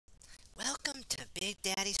Welcome to Big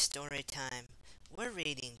Daddy Storytime. We're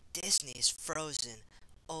reading Disney's Frozen,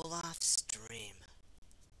 Olaf's Dream.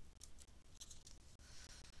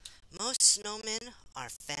 Most snowmen are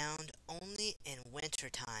found only in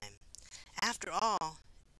wintertime. After all,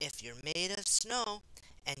 if you're made of snow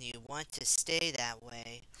and you want to stay that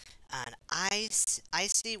way, an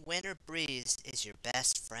icy winter breeze is your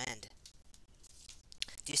best friend.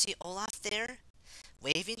 Do you see Olaf there,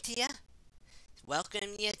 waving to you,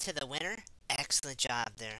 welcoming you to the winter? Excellent job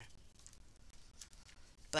there.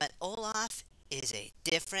 But Olaf is a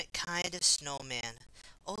different kind of snowman.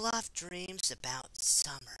 Olaf dreams about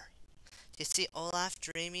summer. Do you see Olaf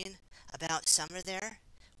dreaming about summer there?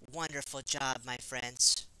 Wonderful job, my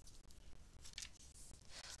friends.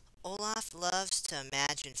 Olaf loves to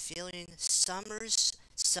imagine feeling summer's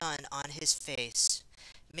sun on his face,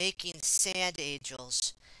 making sand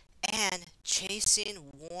angels, and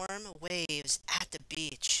chasing warm waves at the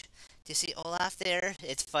beach. Do you see Olaf there?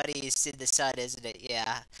 It's funny he's in the sun, isn't it?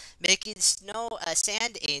 Yeah. Making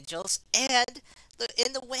sand angels and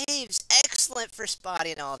in the waves. Excellent for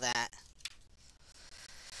spotting all that.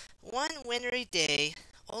 One wintry day,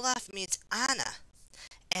 Olaf meets Anna,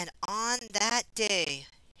 and on that day,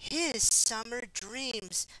 his summer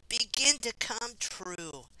dreams begin to come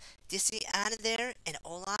true. Do you see Anna there and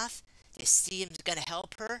Olaf? Do you see him gonna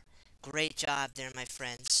help her? Great job there, my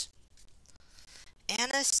friends.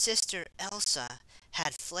 Anna's sister Elsa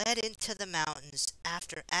had fled into the mountains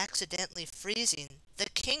after accidentally freezing the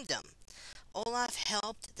kingdom. Olaf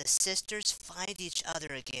helped the sisters find each other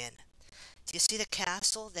again. Do you see the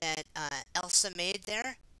castle that Elsa made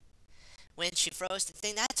there? When she froze the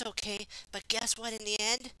thing, that's okay, but guess what? In the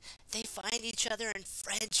end, they find each other, and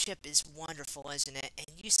friendship is wonderful, isn't it? And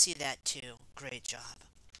you see that too. Great job.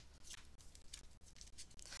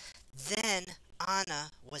 Then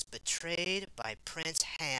Anna was betrayed by Prince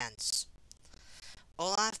Hans.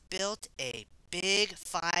 Olaf built a big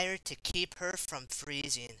fire to keep her from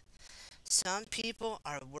freezing. Some people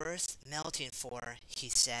are worth melting for, he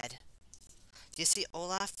said. Do you see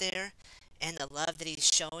Olaf there and the love that he's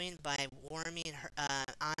showing by warming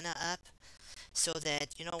Anna up so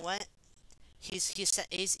that, you know what? He's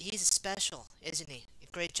special, isn't he?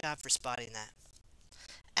 Great job for spotting that.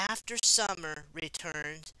 After summer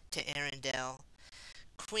returned to Arendelle,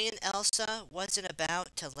 Queen Elsa wasn't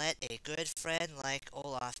about to let a good friend like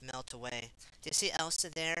Olaf melt away. Do you see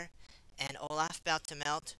Elsa there and Olaf about to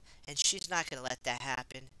melt? And she's not going to let that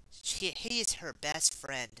happen. He's her best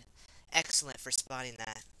friend. Excellent for spotting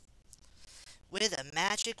that. With a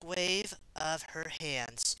magic wave of her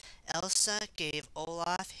hands, Elsa gave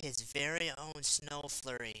Olaf his very own snow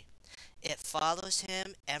flurry. It follows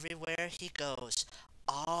him everywhere he goes,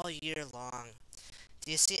 all year long.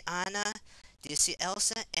 Do you see Anna? Do you see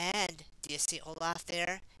Elsa? And do you see Olaf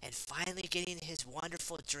there? And finally getting his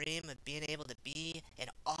wonderful dream of being able to be in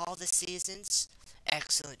all the seasons?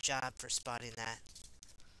 Excellent job for spotting that.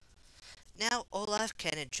 Now Olaf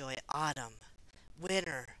can enjoy autumn,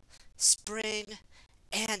 winter, spring,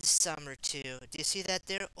 and summer too. Do you see that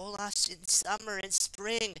there? Olaf's in summer and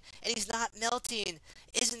spring, and he's not melting.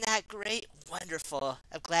 Isn't that great? Wonderful.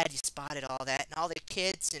 I'm glad you spotted all that, and all the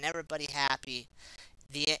kids and everybody happy.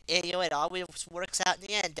 It always works out in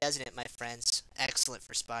the end, doesn't it, my friends? Excellent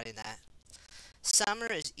for spotting that. Summer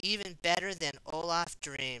is even better than Olaf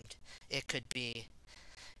dreamed it could be.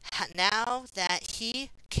 Now that he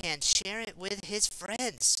can share it with his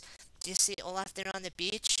friends. Do you see Olaf there on the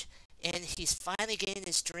beach? And he's finally getting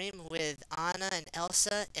his dream with Anna and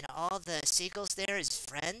Elsa and all the seagulls there as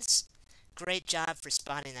friends. Great job for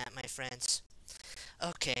spotting that, my friends.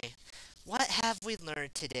 Okay, what have we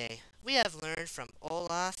learned today? We have learned from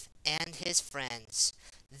Olaf and his friends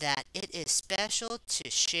that it is special to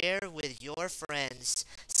share with your friends.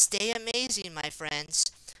 Stay amazing, my friends.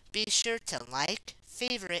 Be sure to like,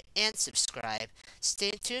 favorite, and subscribe. Stay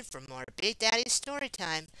tuned for more Big Daddy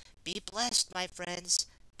Storytime. Be blessed, my friends.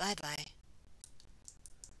 Bye-bye.